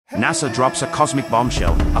NASA drops a cosmic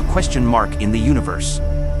bombshell, a question mark in the universe.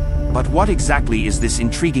 But what exactly is this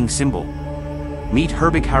intriguing symbol? Meet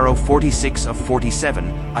Herbig-Haro 46 of 47,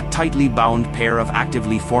 a tightly bound pair of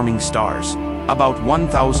actively forming stars, about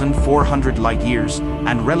 1,400 light-years,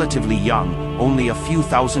 and relatively young, only a few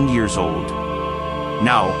thousand years old.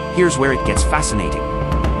 Now, here's where it gets fascinating.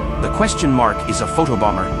 The question mark is a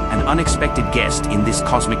photobomber, an unexpected guest in this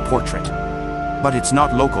cosmic portrait. But it's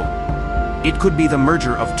not local. It could be the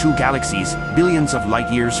merger of two galaxies, billions of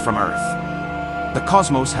light-years from Earth. The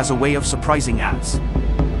cosmos has a way of surprising us.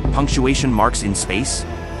 Punctuation marks in space?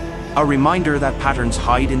 A reminder that patterns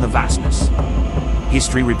hide in the vastness.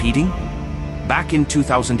 History repeating? Back in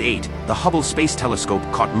 2008, the Hubble Space Telescope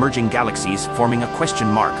caught merging galaxies, forming a question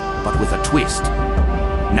mark, but with a twist.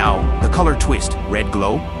 Now, the color twist, red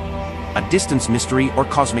glow? A distance mystery or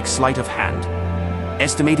cosmic sleight of hand?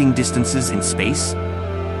 Estimating distances in space?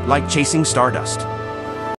 Like chasing stardust.